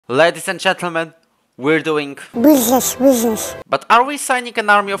Ladies and gentlemen, we're doing business. But are we signing an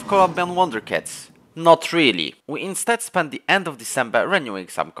army of Colombian wonderkids? Not really. We instead spent the end of December renewing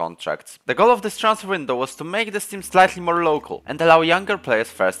some contracts. The goal of this transfer window was to make this team slightly more local and allow younger players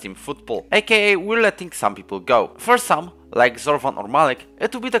first team football, aka we're letting some people go. For some, like Zorvan or Malik,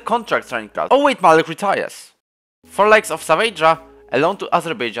 it will be the contract running out. Oh wait, Malik retires. For likes of Savageja, a loan to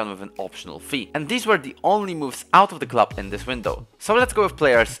Azerbaijan with an optional fee. And these were the only moves out of the club in this window. So let's go with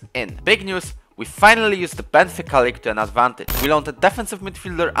players in. Big news, we finally used the Benfica League to an advantage. We loaned a defensive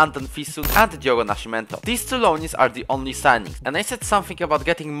midfielder Anton Fisun and Diogo Nascimento. These two loanies are the only signings, and I said something about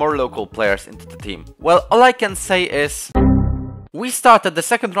getting more local players into the team. Well, all I can say is we started the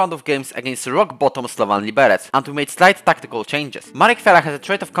second round of games against rock bottom Slovan Liberec, and we made slight tactical changes. Marek Fiala has a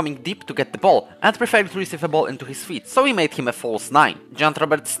trait of coming deep to get the ball and preferred to receive a ball into his feet, so we made him a false 9. Jan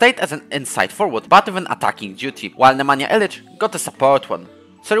Robert stayed as an inside forward, but with an attacking duty, while Nemanja Ilic got a support one.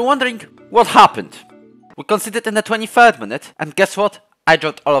 So you're wondering, what happened? We conceded in the 23rd minute, and guess what? I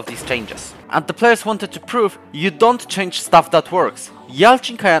dropped all of these changes. And the players wanted to prove you don't change stuff that works.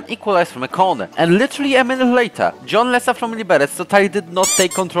 Yalcin Kajan equalized from a corner, and literally a minute later, John Lesa from Liberec totally did not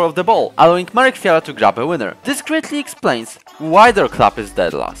take control of the ball, allowing Marek Fiala to grab a winner. This greatly explains why their club is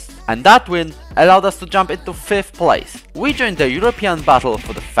dead last. And that win allowed us to jump into 5th place. We joined the European battle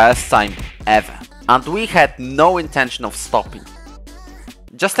for the first time ever, and we had no intention of stopping.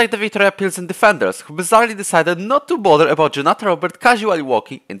 Just like the Victoria Pilsen defenders, who bizarrely decided not to bother about Jonathan Robert casually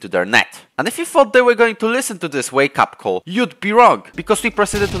walking into their net. And if you thought they were going to listen to this wake-up call, you'd be wrong, because we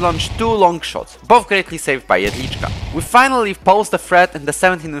proceeded to launch 2 long shots, both greatly saved by Jedlička. We finally posed the threat in the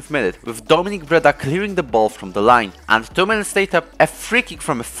 17th minute, with Dominik Breda clearing the ball from the line, and 2 minutes later, a free kick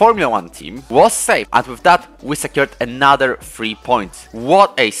from a Formula 1 team was saved, and with that, we secured another 3 points.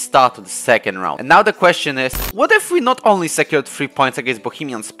 What a start to the second round. And now the question is, what if we not only secured 3 points against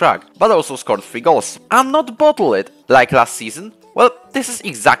Bohemian Prague, but also scored 3 goals, and not bottle it like last season? Well, this is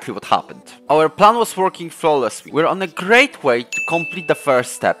exactly what happened. Our plan was working flawlessly. We're on a great way to complete the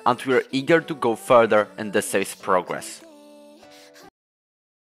first step, and we're eager to go further in this series progress.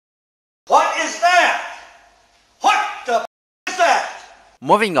 What is that? What the f is that?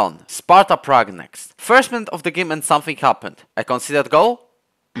 Moving on, Sparta Prague next. First minute of the game and something happened. A conceded goal?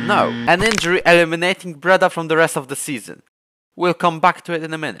 No. An injury eliminating Breda from the rest of the season. We'll come back to it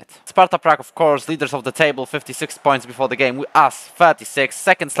in a minute. Sparta Prague, of course, leaders of the table, 56 points before the game, with us 36,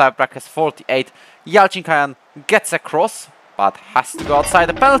 second Slav Prague has 48. Yalcin Kajan gets a cross, but has to go outside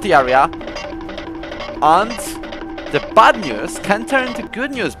the penalty area. And the bad news can turn into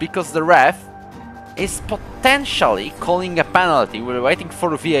good news, because the ref is potentially calling a penalty. We're waiting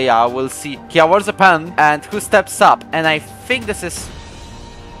for VAR, we'll see. He awards a pen, and who steps up? And I think it's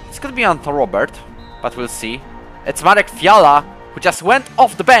gonna be Anton Robert, but we'll see. It's Marek Fiala, who just went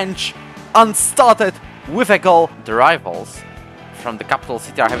off the bench and started with a goal. The rivals from the capital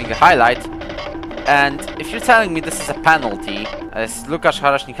city are having a highlight. And if you're telling me this is a penalty, as Lukasz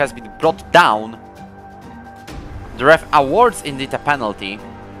Harasznik has been brought down, the ref awards indeed a penalty.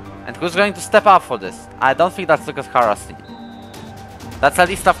 And who's going to step up for this? I don't think that's Lukasz Harasznik. That's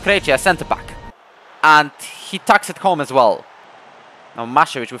Ladislav Krejci, a centre-back. And he tucks it home as well. Now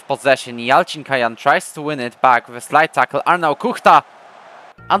Masiewicz with possession, Yalcin Kajan tries to win it back with a slight tackle, Arnau Kuchta,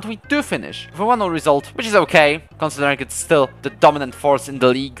 and we do finish with a 1-0 result, which is okay, considering it's still the dominant force in the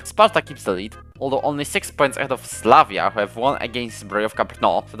league. Sparta keeps the lead, although only 6 points ahead of Slavia, who have won against Brojovka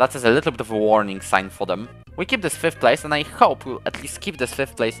Brno, so that is a little bit of a warning sign for them. We keep this 5th place, and I hope we'll at least keep this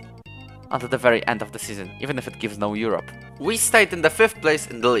 5th place until the very end of the season, even if it gives no Europe. We stayed in the 5th place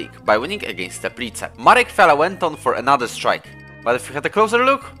in the league by winning against Teplice. Marek Fiala went on for another strike. But if you had a closer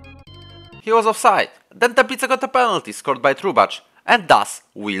look, he was offside. Then Teplice got a penalty scored by Trubac, and thus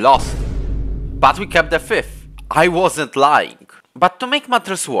we lost. But we kept the 5th. I wasn't lying. But to make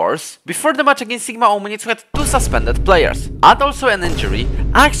matters worse, before the match against Sigma Omenic we had 2 suspended players, and also an injury.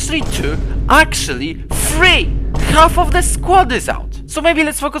 Actually 2, actually 3! Half of the squad is out. So maybe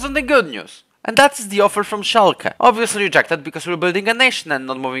let's focus on the good news. And that is the offer from Schalke, obviously rejected because we're building a nation and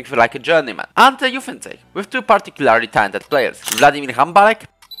not moving for like a journeyman. And the youth intake, with 2 particularly talented players, Vladimir Hambalek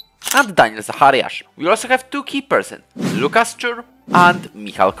and Daniel Zachariasz. We also have 2 keepers in, Lukas Czur and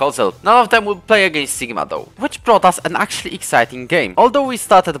Michal Kozel. None of them would play against Sigma though, which brought us an actually exciting game. Although we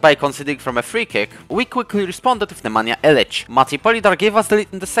started by conceding from a free kick, we quickly responded with Nemanja Ilic. Maciej Polidar gave us the lead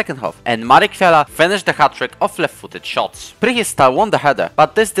in the second half, and Marek Fiala finished the hat-trick of left-footed shots. Prihistal won the header,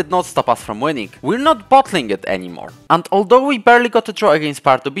 but this did not stop us from winning. We're not bottling it anymore. And although we barely got a draw against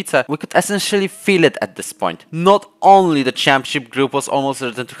Pardubice, we could essentially feel it at this point. Not only the championship group was almost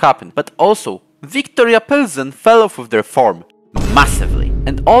certain to happen, but also Victoria Pilsen fell off with their form massively.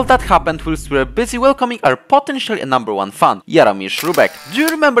 And all that happened whilst we were busy welcoming our potentially #1 fan, Jaromir Śrubek. Do you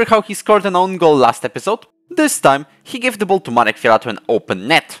remember how he scored an own goal last episode? This time, he gave the ball to Marek Fiala to an open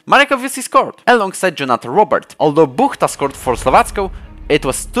net. Marek obviously scored, alongside Jonathan Robert. Although Buchta scored for Slovácko, it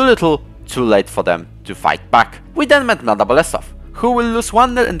was too little, too late for them to fight back. We then met Mlada Bolesław, who will lose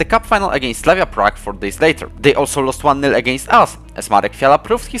 1-0 in the cup final against Slavia Prague 4 days later. They also lost 1-0 against us, as Marek Fiala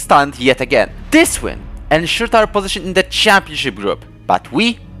proved his talent yet again. This win ensured our position in the championship group, but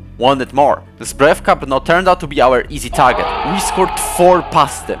we wanted more. The Zbrojew Cup now turned out to be our easy target. We scored 4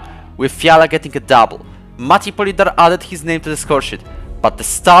 past them, with Fiala getting a double. Maciej Polidar added his name to the score sheet, but the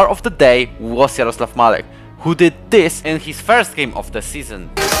star of the day was Jarosław Malek, who did this in his first game of the season.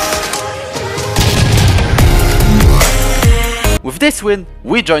 With this win,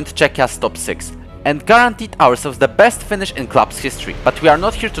 we joined Czechia's top 6 and guaranteed ourselves the best finish in club's history. But we are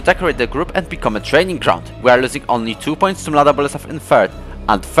not here to decorate the group and become a training ground. We are losing only 2 points to Mlada Bolesław in third,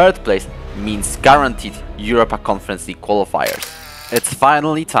 and third place means guaranteed Europa Conference League qualifiers. It's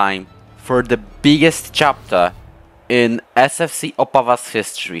finally time for the biggest chapter in SFC Opava's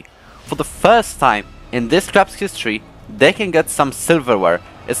history. For the first time in this club's history, they can get some silverware.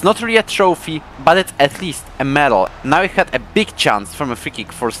 It's not really a trophy, but it's at least a medal. Now we had a big chance from a free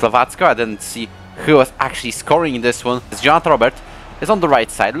kick for Slovácko. I didn't see who was actually scoring in this one. It's Jonathan Robert is on the right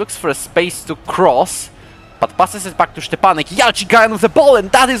side, looks for a space to cross, but passes it back to Stepanek. Jalcin Kajan with the ball,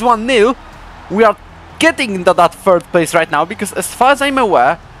 and that is 1-0. We are getting into that third place right now, because as far as I'm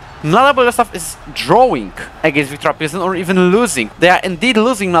aware, Mlada Bolesław is drawing against Viktoria Pilsen, or even losing. They are indeed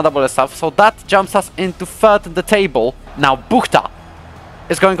losing Mlada Bolesław, so that jumps us into third in the table. Now Buchta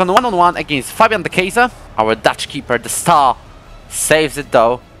is going on one-on-one against Fabian de Keyser. Our Dutch keeper, the star, saves it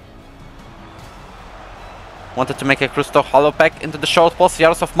though. Wanted to make a Krzysztof Halopek into the short post.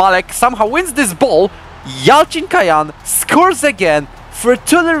 Jarosław Malek somehow wins this ball. Jalcin Kajan scores again for a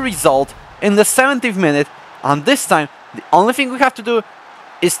 2-0 result in the 70th minute. And this time, the only thing we have to do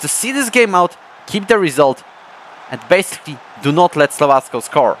is to see this game out, keep the result, and basically do not let Slovácko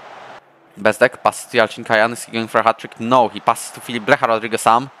score. Bezdek passes to Jalcin Kajan. Is he going for a hat-trick? No, he passes to Filip Blecha, Rodrigo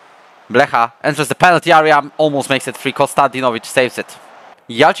Sam. Blecha enters the penalty area, almost makes it free. Kostadinovic saves it.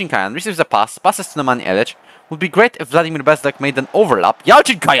 Jalcin Kajan receives the pass, passes to Nemanja Elic. Would be great if Vladimir Bezdek made an overlap.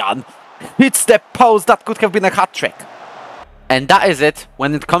 Jalcin Kajan hits the post. That could have been a hat-trick. And that is it.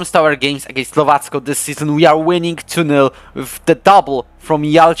 When it comes to our games against Slovácko this season, we are winning 2-0 with the double from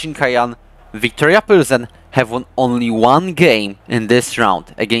Jalcin Kajan. Viktoria Pilsen have won only 1 game in this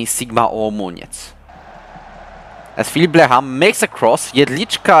round against Sigma Ołomuniec. As Filip Blecha makes a cross,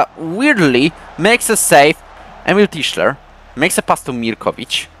 Jedlička weirdly makes a save. Emil Tischler makes a pass to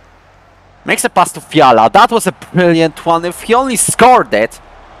Mirkovic. Makes a pass to Fiala. That was a brilliant one. If he only scored it.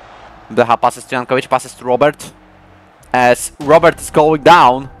 Blecha passes to Jankovic, passes to Robert. As Robert is going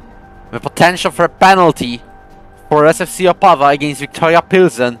down, the potential for a penalty for SFC Opava against Viktoria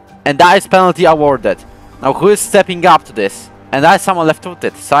Pilsen, and that is penalty awarded. Now who is stepping up to this? And that is someone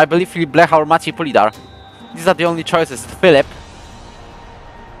left-footed, so I believe Filip Blecha or Maciej Polidar. These are the only choices. Filip,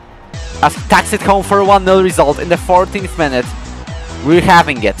 as he tacks it home for a 1-0 result in the 14th minute. We're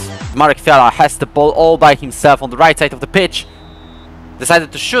having it. Marek Fiala has the ball all by himself on the right side of the pitch.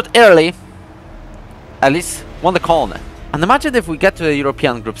 Decided to shoot early. At least won the corner. And imagine if we get to the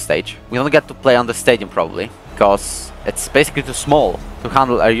European group stage. We don't get to play on the stadium probably, because it's basically too small to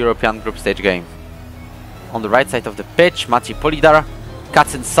handle a European group stage game. On the right side of the pitch, Maciej Polidar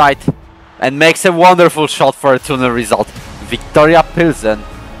cuts inside and makes a wonderful shot for a 2-0 result. Viktoria Pilsen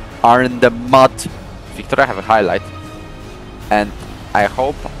are in the mud. Viktoria have a highlight. And I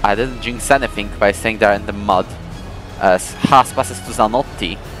hope I didn't jinx anything by saying they're in the mud. As Haas passes to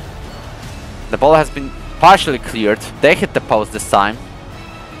Zanotti. The ball has been partially cleared. They hit the post this time.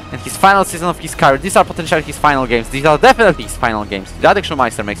 In his final season of his career, these are potentially his final games. These are definitely his final games. Radek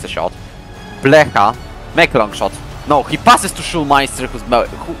Schulmeister makes a shot. Blecha make a long shot. No, he passes to Schulmeister,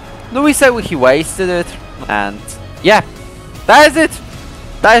 do we say he wasted it? And yeah, that is it.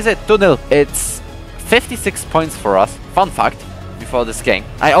 That is it. 2-0. It's 56 points for us. Fun fact before this game.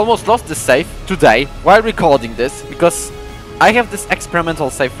 I almost lost this save today while recording this, because I have this experimental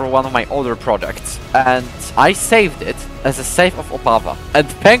save for one of my older projects, and I saved it as a save of Opava. And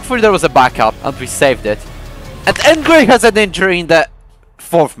thankfully there was a backup, and we saved it. And Engray has an injury in the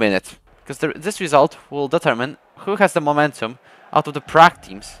 4th minute, because this result will determine who has the momentum out of the Prague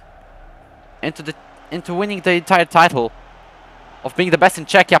teams into winning the entire title of being the best in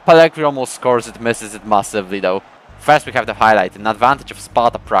Czechia. Pellegrini almost scores it, misses it massively though. First we have the highlight, an advantage of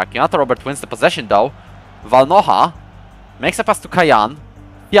Sparta Prague. Jonathan Robert wins the possession though. Valnoha makes a pass to Kajan.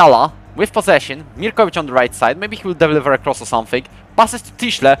 Fiala with possession. Mirkovic on the right side. Maybe he will deliver a cross or something. Passes to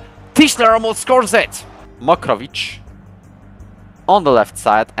Tischler. Tischler almost scores it. Mokrovic on the left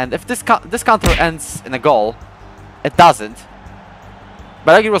side, and if this counter ends in a goal, it doesn't.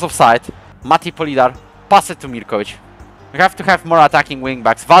 But it was offside. Mati Polidar passes it to Mirkovic. We have to have more attacking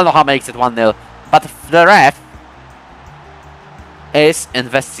wingbacks. Valnoha makes it 1-0, but the ref is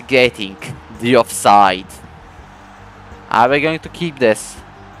investigating the offside. Are we going to keep this?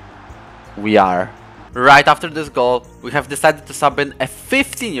 We are. Right after this goal, we have decided to sub in a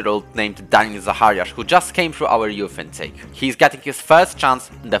 15-year-old named Daniel Zachariasz, who just came through our youth intake. He's getting his first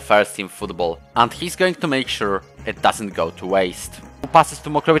chance in the first team football, and he's going to make sure it doesn't go to waste. Passes to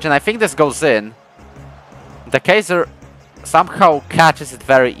Mokrovic, and I think this goes in. The Kaiser somehow catches it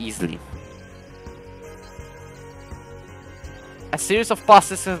very easily. A series of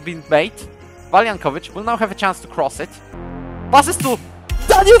passes have been made. Valjankovic will now have a chance to cross it. Passes to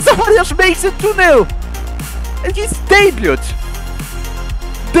Daniel Zachariasz, makes it 2-0! And his debut!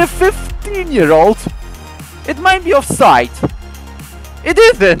 The 15-year-old! It might be offside. It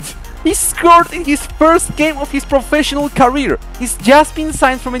isn't! He scored in his first game of his professional career. He's just been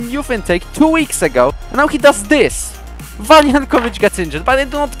signed from a youth intake 2 weeks ago, and now he does this. Valjankovic gets injured, but I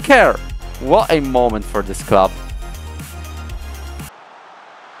do not care. What a moment for this club.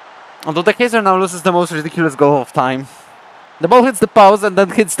 Although the Kaiser now loses the most ridiculous goal of time. The ball hits the post and then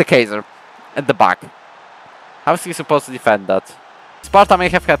hits the Kaiser at the back. How is he supposed to defend that? Sparta may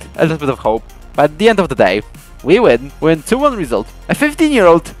have had a little bit of hope, but at the end of the day, we win. We win 2-1 result. A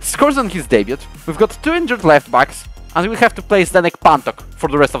 15-year-old scores on his debut. We've got 2 injured left backs, and we have to play Zdenek Pantok for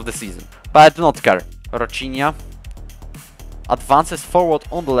the rest of the season. But I do not care. Wojtinho advances forward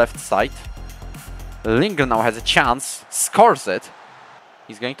on the left side. Linger now has a chance, scores it.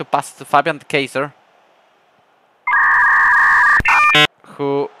 He's going to pass to Fabian Kaiser,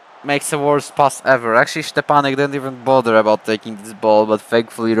 who makes a worst pass ever. Actually, Stepanek didn't even bother about taking this ball, but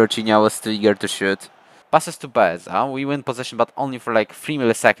thankfully Wojtinho was too eager to shoot. Passes to Beza. We win possession, but only for like 3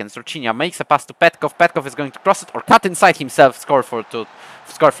 milliseconds. Wojtinho makes a pass to Petkov. Petkov is going to cross it or cut inside himself. Score for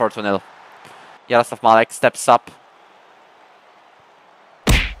 2-0. Yaroslav Malek steps up.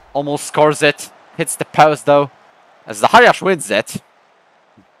 Almost scores it. Hits the post though. As Zachariasz wins it.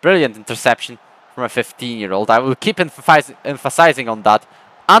 Brilliant interception from a 15-year-old. I will keep emphasizing on that.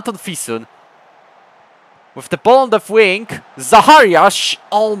 Anton Fisun with the ball on the wing. Zachariasz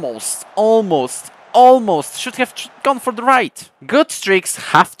almost should have gone for the right. Good streaks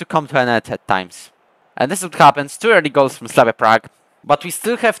have to come to an end at times. And this is what happens. 2 early goals from Slavia Prague. But we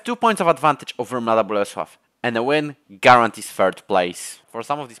still have 2 points of advantage over Mlada Bolesław. And a win guarantees 3rd place. For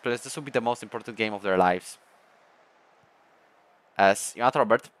some of these players, this will be the most important game of their lives. As Johan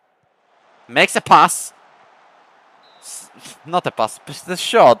Robert makes a pass. Not a pass, it's a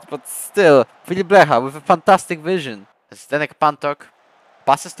shot, but still. Filip Blecha with a fantastic vision. Zdenek Pantok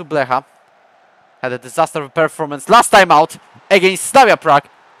passes to Blecha. Had a disaster of a performance last time out against Slavia Prague.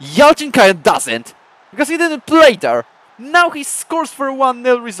 Yalcin doesn't, because he didn't play there. Now he scores for a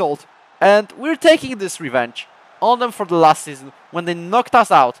 1-0 result. And we're taking this revenge on them for the last season when they knocked us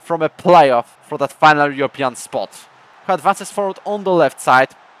out from a playoff for that final European spot. Who advances forward on the left side.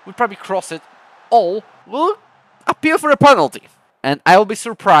 We'll probably cross it. All will appeal for a penalty. And I will be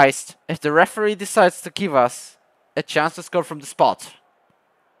surprised if the referee decides to give us a chance to score from the spot.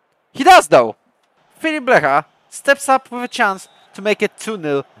 He does though. Filip Blecha steps up with a chance to make it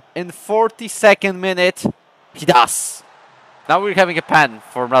 2-0 in 42nd minute. He does. Now we're having a pen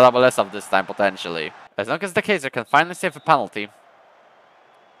for Mlada Bolesław this time potentially. As long as the Kaiser can finally save a penalty,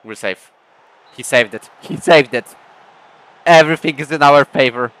 we're safe. He saved it. He saved it. Everything is in our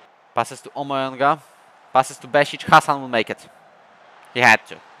favor. Passes to Omoyonga. Passes to Besic. Hassan will make it. He had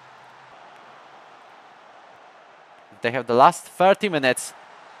to. They have the last 30 minutes.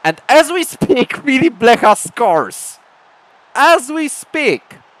 And as we speak, Filip Blecha scores. As we speak.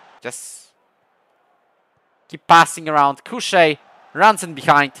 Just keep passing around. Kuszej runs in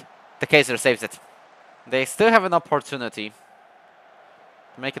behind. The Kaiser saves it. They still have an opportunity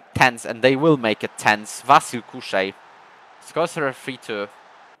to make it tense, and they will make it tense. Vasil Kuszej scores for a 3-2.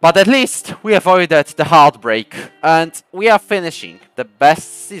 But at least we avoided the heartbreak. And we are finishing the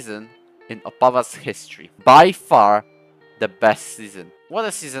best season in Opava's history. By far the best season. What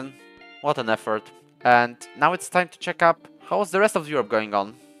a season. What an effort. And now it's time to check up how's the rest of Europe going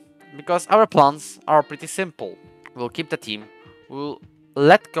on. Because our plans are pretty simple. We'll keep the team. We'll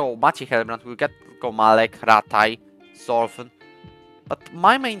let go Maciej Helbrand. We'll get go Malek, Rataj, Zorfen. But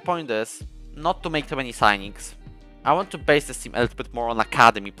my main point is not to make too many signings. I want to base this team a little bit more on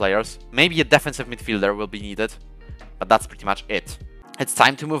academy players. Maybe a defensive midfielder will be needed. But that's pretty much it. It's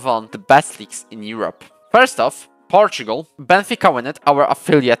time to move on to the best leagues in Europe. First off, Portugal, Benfica win it, our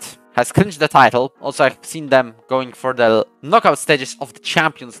affiliate has clinched the title. Also, I've seen them going for the knockout stages of the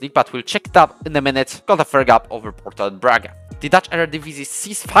Champions League, but we'll check it out in a minute. Got a fair gap over Porto and Braga. The Dutch Eredivisie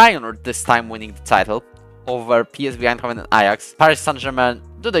sees Feyenoord this time winning the title over PSV Eindhoven and Ajax. Paris Saint-Germain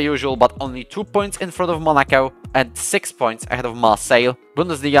do the usual, but only 2 points in front of Monaco and 6 points ahead of Marseille.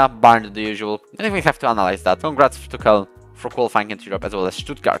 Bundesliga, Bayern do the usual. I think we have to analyze that. Congrats to Köln for qualifying into Europe, as well as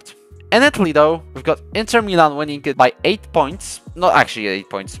Stuttgart. In Italy though, we've got Inter Milan winning it by 8 points. Not actually 8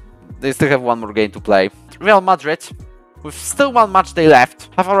 points. They still have one more game to play. Real Madrid, with still one match day left,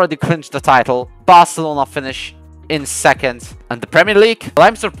 have already clinched the title. Barcelona finish in second. And the Premier League, well,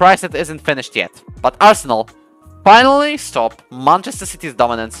 I'm surprised it isn't finished yet. But Arsenal finally stop Manchester City's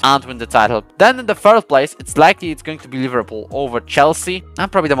dominance and win the title. Then in the third place, it's likely it's going to be Liverpool over Chelsea. And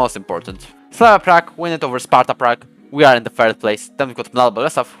probably the most important, Slavia Prague win it over Sparta Prague. We are in the third place. Then we've got Mladá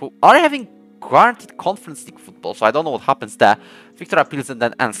Boleslav, who are having guaranteed Conference League football, so I don't know what happens there. Viktoria Pilsen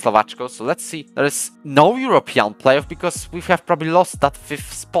and Slovácko, so let's see. There is no European playoff because we have probably lost that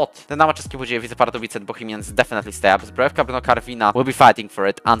 5th spot. Dynamo České Budějovice, Pardubice and Bohemians definitely stay up. Zbrojovka Brno Karviná will be fighting for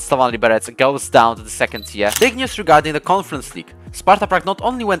it, and Slovan Liberec goes down to the 2nd tier. Big news regarding the Conference League. Sparta Prague not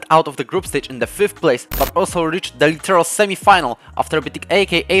only went out of the group stage in the 5th place, but also reached the literal semi-final after beating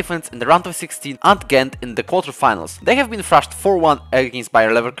AEK Athens in the round of 16 and Ghent in the quarterfinals. They have been thrashed 4-1 against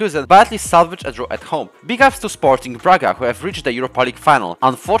Bayer Leverkusen, but at least salvaged a draw at home. Big ups to Sporting Braga, who have reached the Europa League final.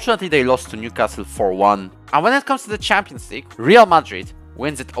 Unfortunately, they lost to Newcastle 4-1. And when it comes to the Champions League, Real Madrid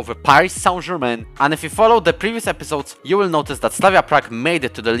wins it over Paris Saint-Germain, and if you follow the previous episodes, you will notice that Slavia Prague made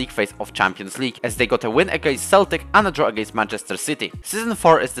it to the league phase of Champions League, as they got a win against Celtic and a draw against Manchester City. Season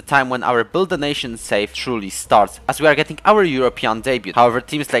 4 is the time when our Build a Nation save truly starts, as we are getting our European debut. However,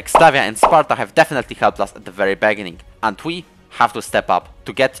 teams like Slavia and Sparta have definitely helped us at the very beginning, and we have to step up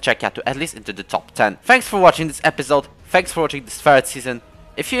to get Czechia to at least into the top 10. Thanks for watching this episode, thanks for watching this 3rd season.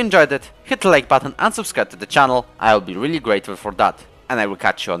 If you enjoyed it, hit the like button and subscribe to the channel, I will be really grateful for that. And I will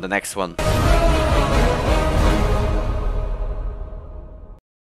catch you on the next one.